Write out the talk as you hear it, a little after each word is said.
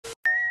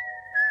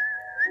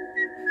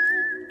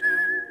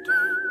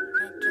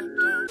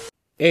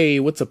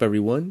Hey, what's up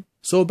everyone?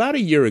 So about a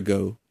year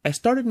ago, I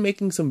started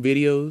making some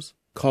videos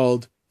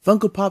called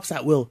Funko Pops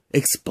that will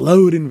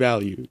explode in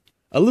value.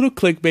 A little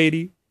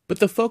clickbaity, but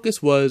the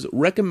focus was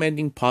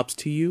recommending pops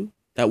to you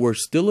that were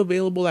still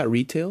available at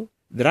retail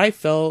that I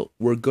felt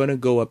were gonna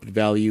go up in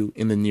value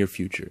in the near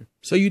future.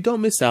 So you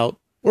don't miss out,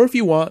 or if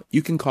you want,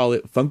 you can call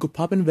it Funko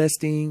Pop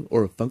investing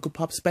or Funko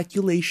Pop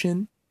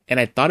speculation. And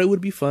I thought it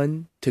would be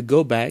fun to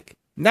go back,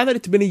 now that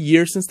it's been a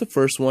year since the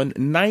first one,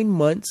 9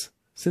 months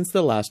since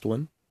the last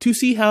one, to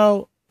see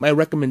how my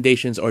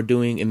recommendations are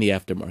doing in the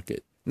aftermarket.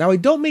 Now, I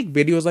don't make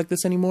videos like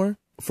this anymore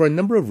for a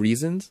number of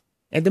reasons,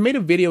 and I made a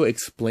video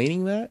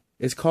explaining that.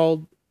 It's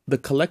called the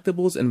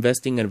Collectibles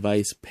Investing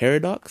Advice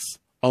Paradox.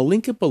 I'll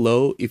link it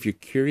below if you're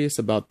curious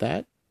about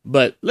that,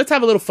 but let's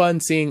have a little fun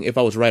seeing if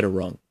I was right or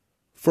wrong.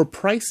 For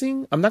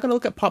pricing, I'm not going to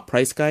look at Pop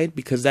Price Guide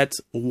because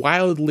that's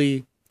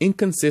wildly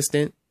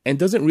inconsistent and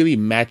doesn't really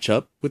match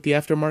up with the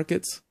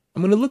aftermarkets.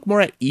 I'm going to look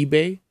more at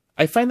eBay.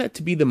 I find that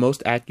to be the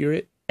most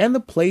accurate and the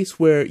place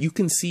where you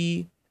can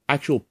see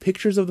actual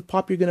pictures of the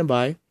pop you're going to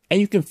buy, and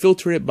you can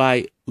filter it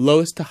by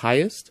lowest to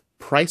highest,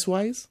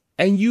 price-wise,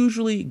 and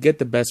usually get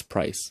the best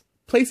price.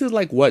 Places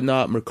like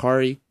Whatnot,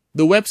 Mercari,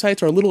 the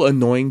websites are a little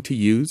annoying to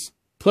use,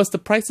 plus the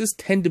prices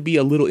tend to be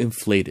a little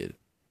inflated.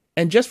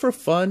 And just for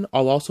fun,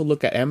 I'll also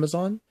look at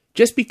Amazon,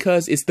 just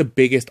because it's the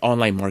biggest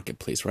online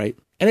marketplace, right?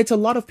 And it's a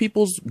lot of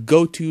people's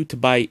go-to to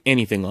buy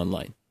anything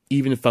online,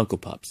 even Funko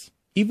Pops.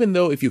 Even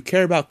though if you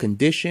care about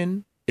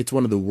condition, it's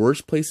one of the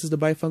worst places to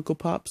buy Funko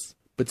Pops.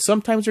 But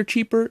sometimes they're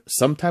cheaper,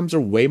 sometimes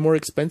they're way more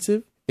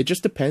expensive. It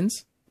just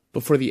depends.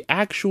 But for the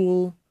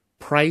actual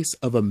price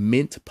of a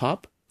mint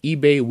pop,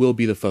 eBay will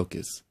be the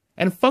focus.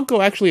 And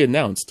Funko actually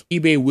announced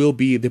eBay will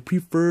be the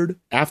preferred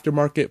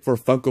aftermarket for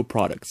Funko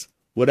products,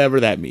 whatever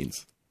that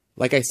means.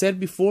 Like I said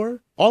before,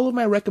 all of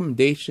my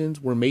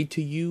recommendations were made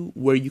to you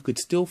where you could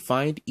still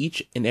find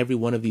each and every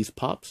one of these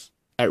pops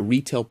at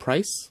retail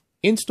price,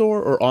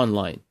 in-store or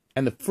online.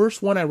 And the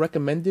first one I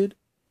recommended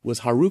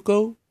was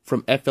Haruko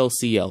from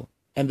FLCL.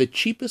 And the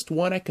cheapest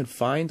one I can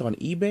find on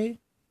eBay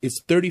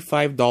is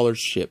 $35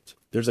 shipped.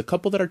 There's a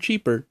couple that are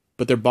cheaper,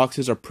 but their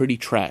boxes are pretty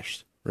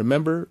trashed.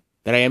 Remember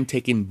that I am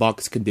taking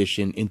box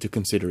condition into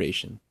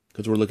consideration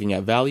because we're looking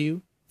at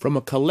value from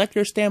a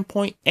collector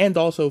standpoint and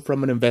also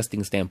from an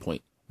investing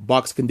standpoint.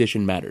 Box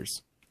condition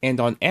matters. And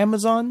on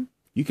Amazon,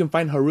 you can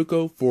find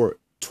Haruko for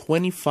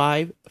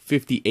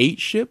 $25.58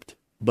 shipped,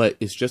 but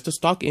it's just a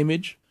stock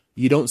image.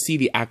 You don't see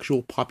the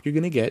actual pop you're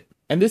going to get.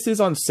 And this is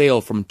on sale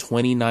from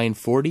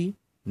 $29.40.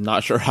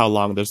 Not sure how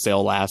long the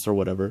sale lasts or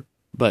whatever.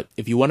 But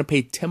if you want to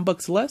pay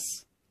 $10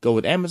 less, go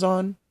with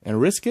Amazon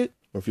and risk it.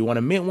 Or if you want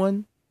to mint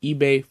one,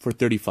 eBay for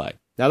 $35.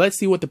 Now let's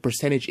see what the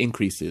percentage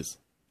increase is.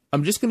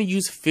 I'm just going to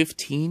use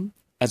 15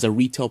 as a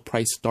retail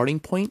price starting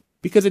point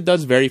because it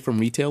does vary from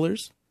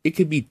retailers. It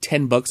could be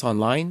 $10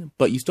 online,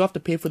 but you still have to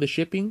pay for the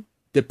shipping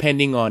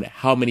depending on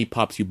how many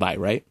pops you buy,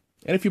 right?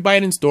 And if you buy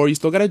it in store, you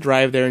still got to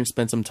drive there and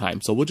spend some time.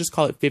 So we'll just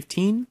call it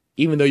 15,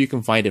 even though you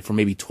can find it for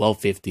maybe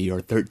 $12.50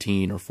 or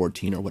 13 or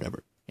 14 or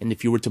whatever. And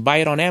if you were to buy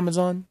it on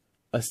Amazon,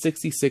 a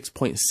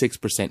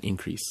 66.6%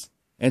 increase.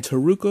 And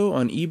Haruko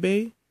on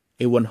eBay,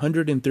 a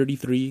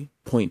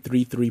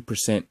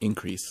 133.33%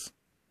 increase.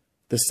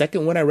 The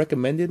second one I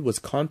recommended was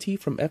Conti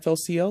from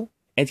FLCL,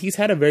 and he's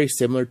had a very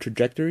similar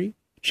trajectory.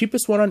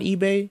 Cheapest one on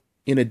eBay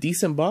in a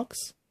decent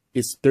box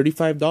is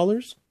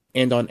 $35,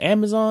 and on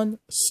Amazon,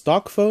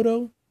 stock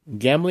photo,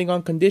 gambling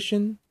on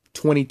condition,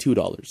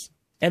 $22.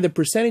 And the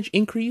percentage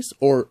increase,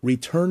 or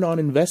return on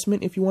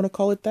investment if you want to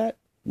call it that,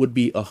 would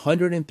be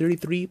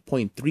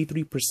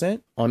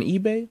 133.33% on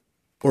eBay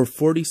or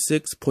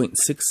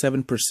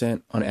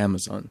 46.67% on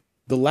Amazon.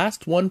 The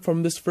last one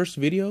from this first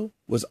video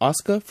was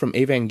Asuka from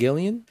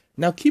Evangelion.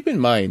 Now keep in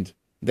mind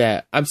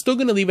that I'm still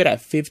going to leave it at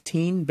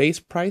 15 base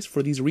price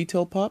for these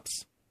retail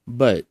pops,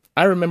 but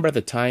I remember at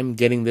the time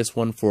getting this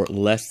one for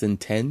less than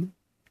 10.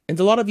 And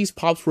a lot of these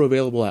pops were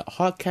available at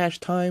hot cash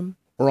time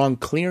or on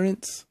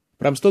clearance,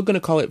 but I'm still going to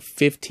call it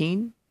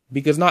 15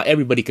 because not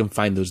everybody can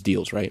find those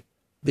deals, right?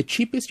 The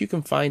cheapest you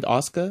can find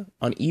Asuka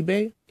on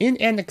eBay in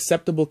an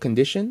acceptable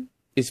condition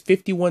is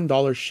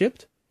 $51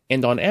 shipped,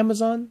 and on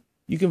Amazon,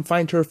 you can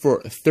find her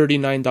for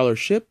 $39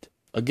 shipped.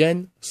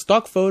 Again,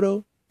 stock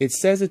photo. It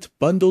says it's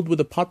bundled with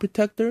a pop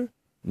protector.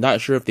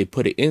 Not sure if they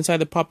put it inside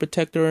the pop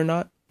protector or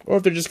not, or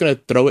if they're just going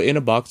to throw it in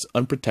a box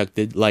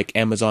unprotected like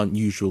Amazon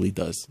usually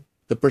does.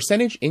 The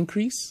percentage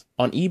increase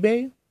on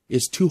eBay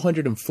is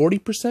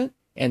 240%,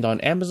 and on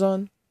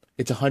Amazon,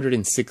 it's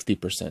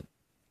 160%.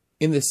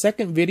 In the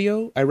second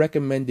video, I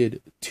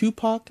recommended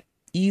Tupac,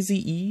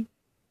 Eazy-E,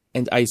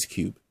 and Ice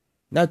Cube.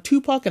 Now,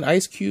 Tupac and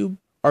Ice Cube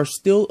are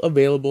still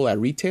available at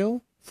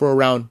retail for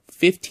around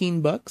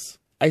 $15.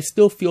 I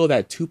still feel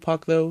that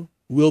Tupac, though,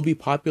 will be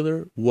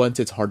popular once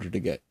it's harder to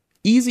get.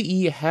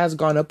 Eazy-E has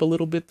gone up a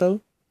little bit,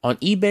 though. On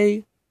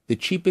eBay, the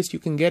cheapest you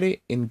can get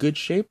it in good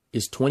shape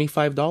is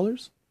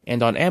 $25,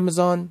 and on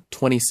Amazon,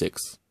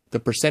 $26. The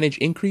percentage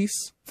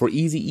increase for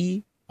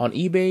Eazy-E on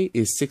eBay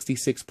is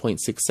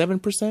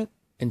 66.67%.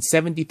 and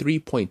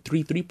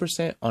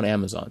 73.33% on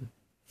Amazon.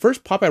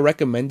 First pop I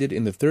recommended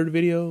in the third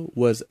video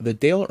was the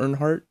Dale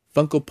Earnhardt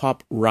Funko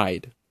Pop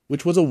Ride,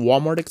 which was a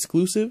Walmart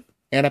exclusive,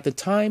 and at the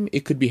time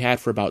it could be had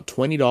for about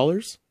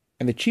 $20,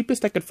 and the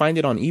cheapest I could find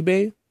it on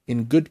eBay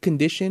in good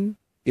condition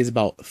is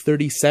about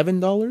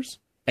 $37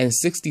 and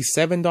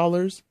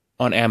 $67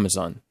 on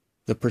Amazon.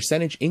 The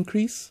percentage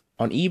increase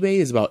on eBay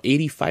is about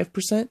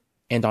 85%,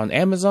 and on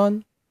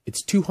Amazon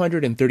it's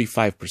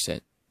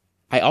 235%.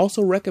 I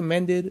also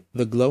recommended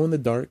the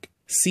glow-in-the-dark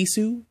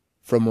Sisu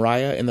from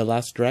Raya and the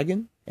Last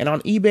Dragon, and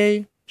on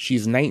eBay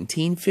she's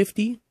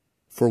 $19.50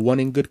 for one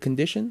in good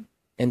condition,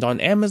 and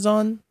on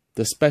Amazon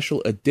the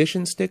special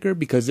edition sticker,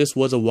 because this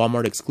was a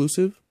Walmart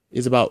exclusive,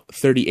 is about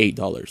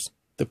 $38.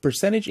 The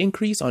percentage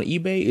increase on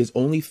eBay is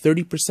only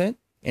 30%,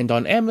 and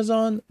on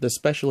Amazon the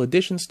special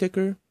edition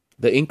sticker,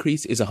 the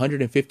increase is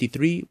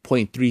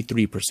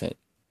 153.33%.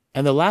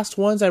 And the last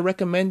ones I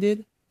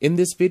recommended in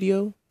this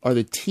video are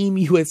the Team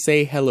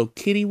USA Hello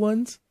Kitty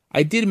ones.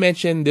 I did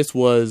mention this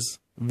was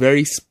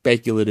very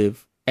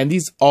speculative, and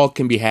these all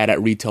can be had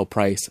at retail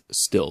price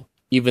still,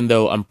 even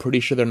though I'm pretty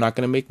sure they're not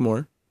going to make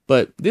more.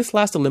 But this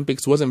last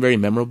Olympics wasn't very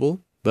memorable,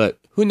 but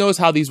who knows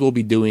how these will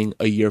be doing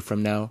a year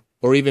from now,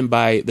 or even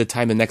by the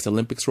time the next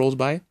Olympics rolls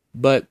by.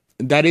 But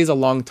that is a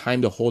long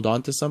time to hold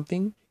on to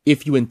something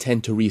if you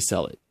intend to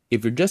resell it.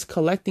 If you're just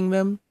collecting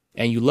them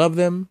and you love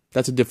them,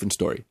 that's a different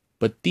story.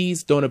 But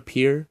these don't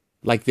appear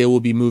like they will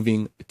be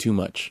moving too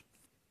much.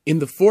 In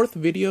the fourth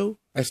video,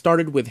 I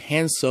started with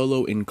Han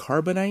Solo in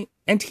Carbonite,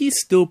 and he's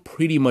still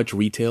pretty much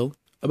retail,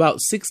 about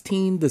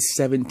 16 to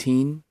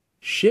 17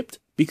 shipped,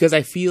 because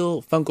I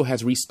feel Funko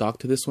has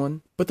restocked to this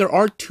one. But there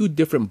are two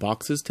different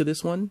boxes to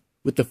this one,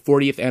 with the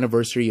 40th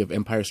anniversary of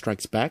Empire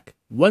Strikes Back,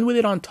 one with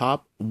it on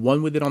top,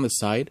 one with it on the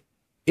side.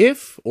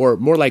 If, or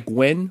more like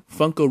when,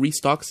 Funko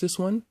restocks this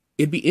one,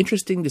 it'd be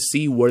interesting to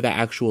see where the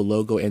actual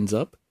logo ends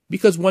up,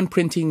 because one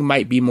printing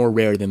might be more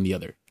rare than the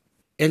other.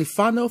 El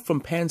Fano from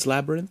Pan's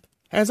Labyrinth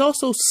has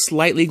also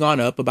slightly gone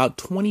up, about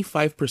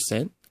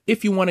 25%,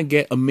 if you want to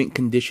get a mint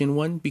condition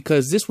one,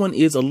 because this one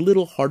is a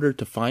little harder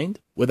to find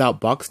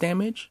without box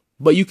damage,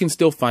 but you can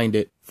still find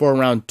it for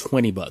around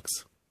 20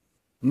 bucks.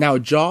 Now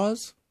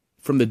Jaws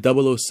from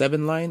the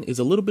 007 line is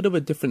a little bit of a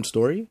different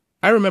story.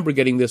 I remember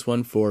getting this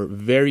one for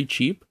very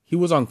cheap. He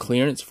was on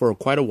clearance for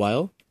quite a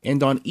while,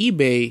 and on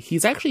eBay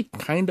he's actually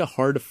kinda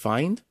hard to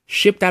find,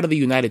 shipped out of the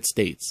United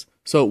States.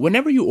 So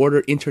whenever you order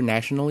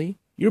internationally,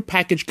 your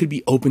package could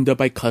be opened up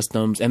by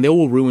customs and they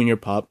will ruin your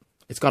pop.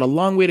 It's got a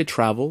long way to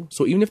travel,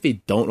 so even if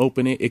they don't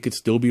open it, it could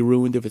still be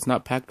ruined if it's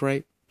not packed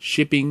right.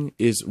 Shipping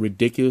is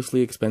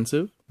ridiculously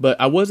expensive, but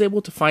I was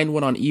able to find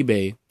one on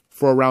eBay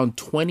for around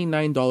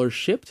 $29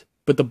 shipped,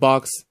 but the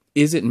box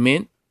isn't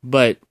mint,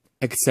 but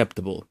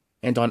acceptable.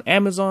 And on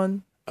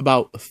Amazon,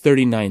 about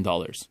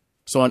 $39.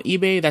 So on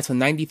eBay, that's a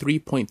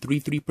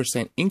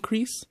 93.33%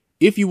 increase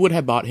if you would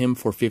have bought him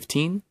for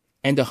 $15,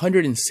 and a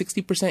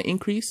 160%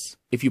 increase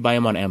if you buy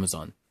him on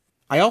Amazon.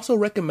 I also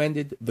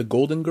recommended the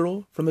Golden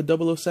Girl from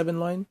the 007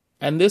 line,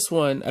 and this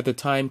one at the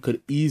time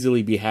could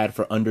easily be had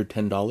for under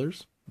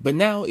 $10. But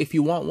now if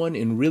you want one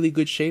in really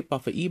good shape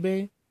off of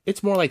eBay,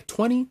 it's more like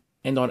 $20,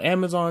 and on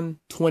Amazon,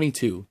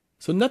 $22.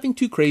 So nothing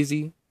too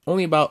crazy,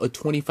 only about a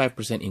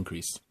 25%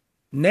 increase.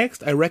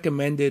 Next, I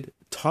recommended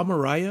Tom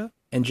Araya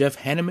and Jeff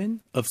Hanneman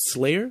of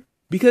Slayer,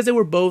 because they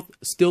were both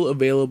still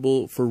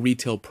available for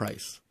retail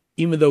price,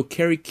 even though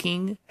Kerry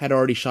King had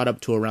already shot up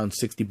to around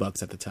 60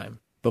 bucks at the time.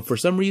 But for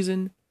some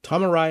reason,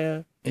 Tom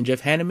Araya and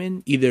Jeff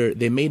Hanneman, either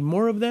they made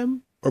more of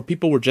them or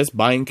people were just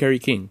buying Kerry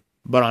King.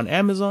 But on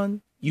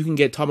Amazon, you can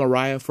get Tom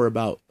Araya for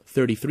about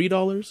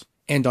 $33,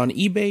 and on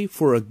eBay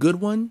for a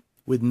good one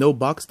with no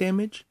box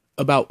damage,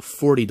 about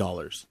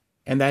 $40.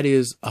 And that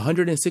is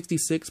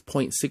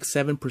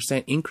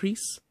 166.67%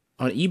 increase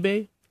on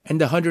eBay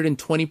and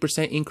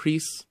 120%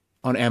 increase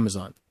on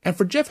Amazon. And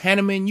for Jeff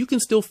Hanneman, you can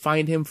still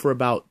find him for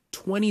about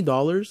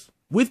 $20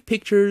 with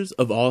pictures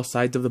of all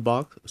sides of the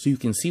box so you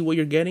can see what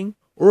you're getting,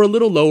 or a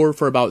little lower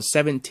for about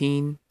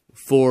 $17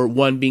 for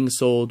one being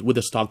sold with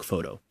a stock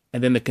photo,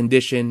 and then the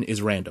condition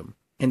is random.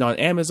 And on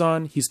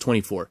Amazon, he's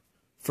 $24.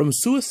 From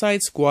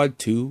Suicide Squad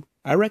 2,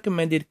 I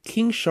recommended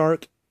King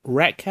Shark,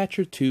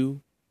 Ratcatcher 2,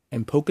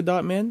 and Polka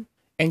Dot Man.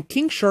 And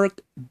King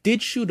Shark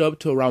did shoot up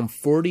to around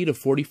 $40 to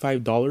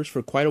 $45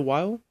 for quite a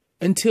while,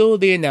 until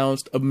they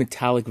announced a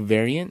metallic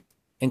variant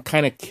and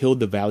kind of killed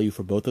the value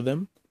for both of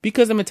them,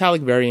 because the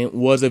metallic variant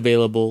was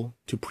available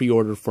to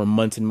pre-order for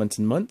months and months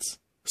and months.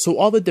 So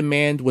all the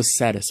demand was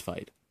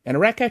satisfied. And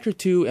Ratcatcher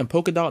 2 and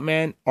Polka Dot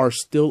Man are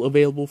still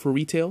available for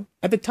retail.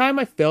 At the time,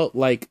 I felt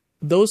like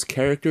those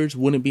characters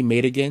wouldn't be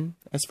made again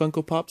as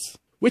Funko Pops,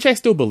 which I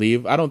still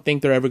believe. I don't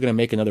think they're ever going to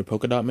make another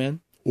Polka Dot Man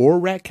or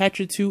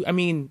Ratcatcher 2. I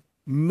mean,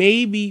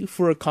 maybe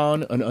for a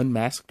con, an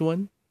unmasked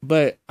one.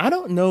 But I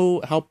don't know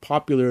how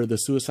popular the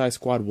Suicide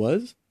Squad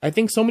was. I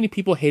think so many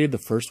people hated the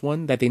first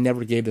one that they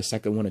never gave the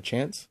second one a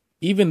chance,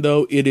 even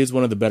though it is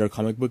one of the better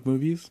comic book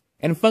movies.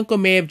 And Funko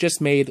may have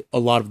just made a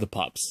lot of the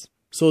pops.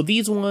 So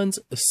these ones,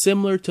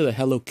 similar to the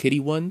Hello Kitty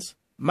ones,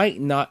 might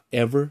not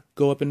ever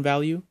go up in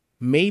value.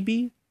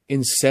 Maybe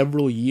in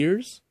several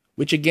years,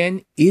 which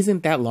again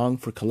isn't that long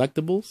for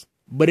collectibles,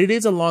 but it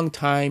is a long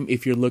time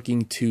if you're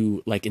looking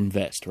to like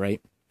invest,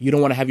 right? You don't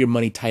want to have your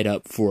money tied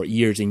up for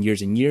years and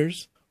years and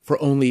years for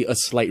only a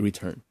slight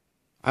return.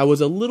 I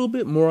was a little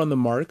bit more on the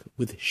mark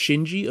with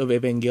Shinji of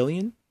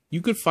Evangelion.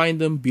 You could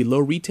find them below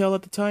retail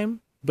at the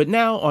time, but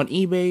now on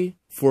eBay,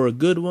 for a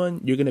good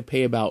one, you're going to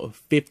pay about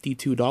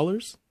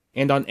 $52,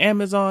 and on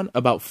Amazon,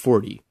 about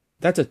 $40.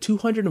 That's a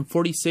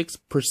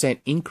 246%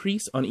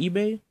 increase on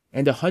eBay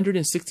and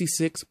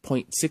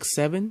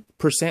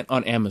 166.67%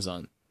 on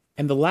Amazon.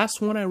 And the last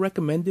one I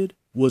recommended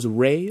was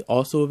Rei,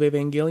 also of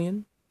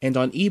Evangelion, and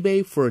on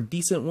eBay for a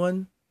decent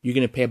one, you're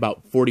going to pay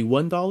about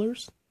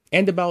 $41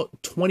 and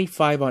about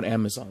 $25 on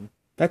Amazon.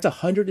 That's a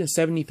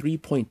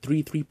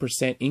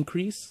 173.33%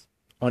 increase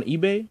on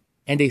eBay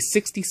and a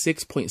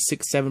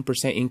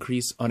 66.67%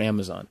 increase on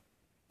Amazon.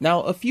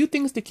 Now, a few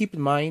things to keep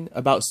in mind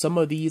about some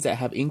of these that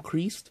have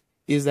increased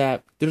is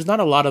that there's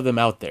not a lot of them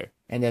out there.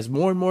 And as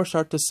more and more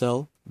start to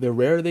sell, the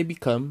rarer they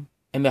become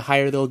and the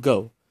higher they'll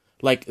go.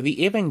 Like the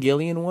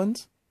Evangelion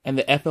ones and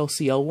the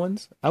FLCL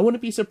ones, I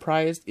wouldn't be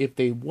surprised if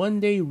they one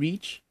day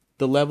reach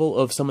the level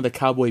of some of the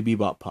Cowboy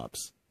Bebop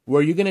pops,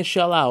 where you're going to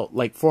shell out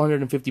like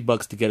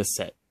 $450 to get a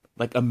set,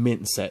 like a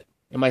mint set.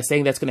 Am I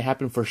saying that's going to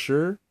happen for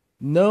sure?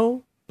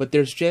 No, but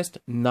there's just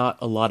not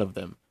a lot of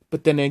them.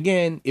 But then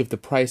again, if the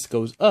price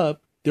goes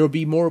up, there will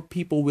be more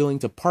people willing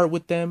to part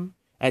with them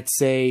at,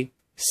 say,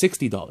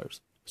 $60.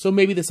 So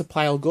maybe the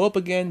supply will go up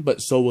again, but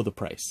so will the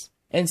price.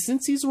 And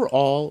since these were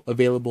all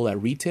available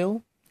at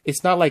retail,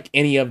 it's not like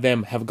any of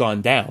them have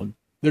gone down.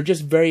 They're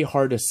just very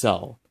hard to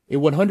sell. A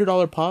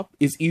 $100 pop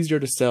is easier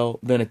to sell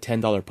than a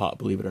 $10 pop,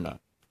 believe it or not.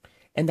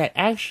 And I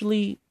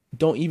actually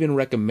don't even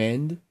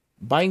recommend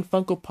buying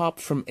Funko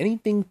Pops from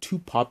anything too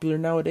popular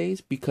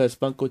nowadays because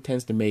Funko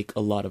tends to make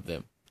a lot of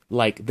them.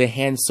 Like the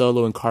Han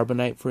Solo and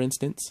Carbonite, for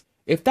instance.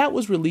 If that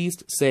was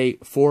released, say,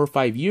 4 or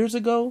 5 years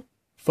ago,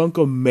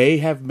 Funko may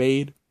have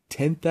made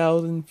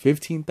 10,000,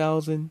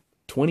 15,000,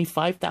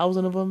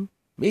 25,000 of them,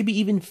 maybe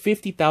even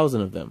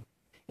 50,000 of them.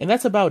 And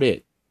that's about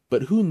it.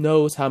 But who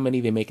knows how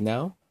many they make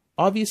now?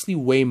 Obviously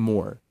way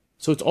more.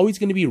 So it's always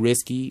going to be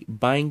risky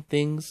buying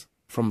things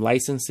from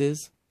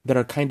licenses that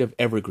are kind of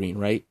evergreen,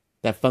 right?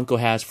 That Funko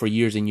has for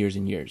years and years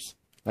and years.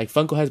 Like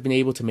Funko has been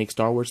able to make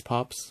Star Wars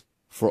Pops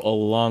for a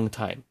long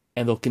time.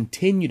 And they'll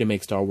continue to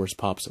make Star Wars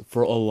Pops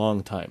for a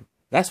long time.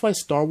 That's why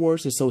Star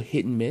Wars is so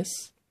hit and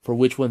miss for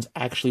which ones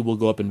actually will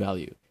go up in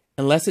value.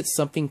 Unless it's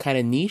something kind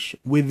of niche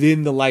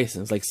within the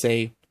license, like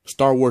say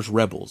Star Wars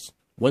Rebels.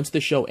 Once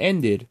the show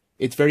ended,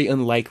 it's very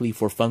unlikely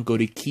for Funko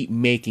to keep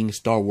making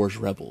Star Wars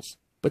Rebels.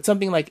 But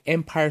something like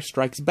Empire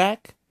Strikes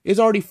Back is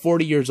already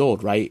 40 years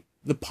old, right?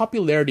 The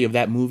popularity of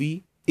that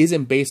movie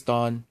isn't based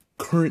on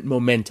current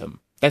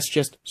momentum. That's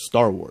just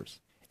Star Wars.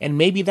 And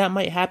maybe that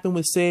might happen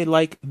with, say,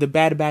 like the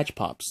Bad Batch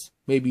Pops.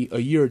 Maybe a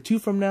year or two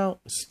from now,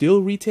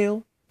 still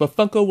retail, but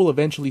Funko will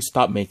eventually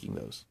stop making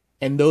those.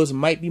 And those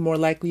might be more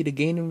likely to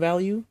gain in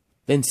value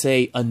than,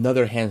 say,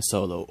 another Han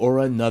Solo or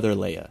another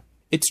Leia.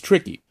 It's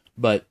tricky,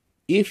 but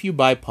if you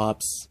buy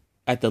Pops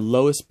at the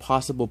lowest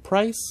possible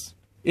price,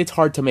 it's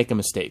hard to make a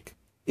mistake.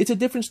 It's a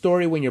different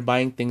story when you're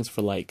buying things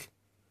for like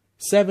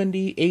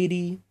 70,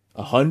 80,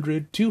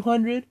 100,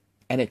 200,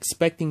 and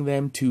expecting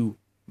them to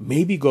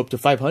maybe go up to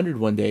 500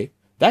 one day.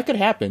 That could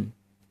happen.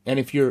 And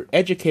if you're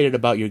educated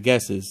about your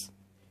guesses,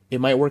 it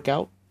might work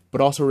out.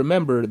 But also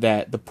remember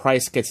that the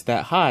price gets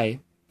that high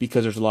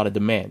because there's a lot of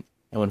demand.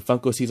 And when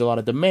Funko sees a lot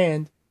of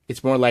demand,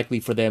 it's more likely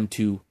for them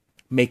to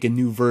make a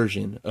new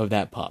version of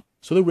that pop.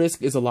 So the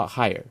risk is a lot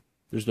higher.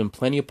 There's been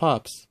plenty of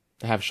pops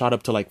that have shot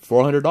up to like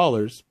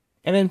 $400,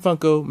 and then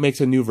Funko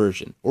makes a new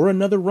version or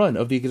another run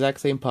of the exact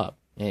same pop,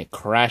 and it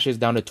crashes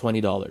down to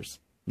 $20.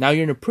 Now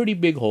you're in a pretty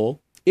big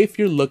hole if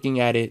you're looking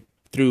at it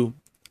through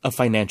a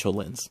financial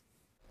lens.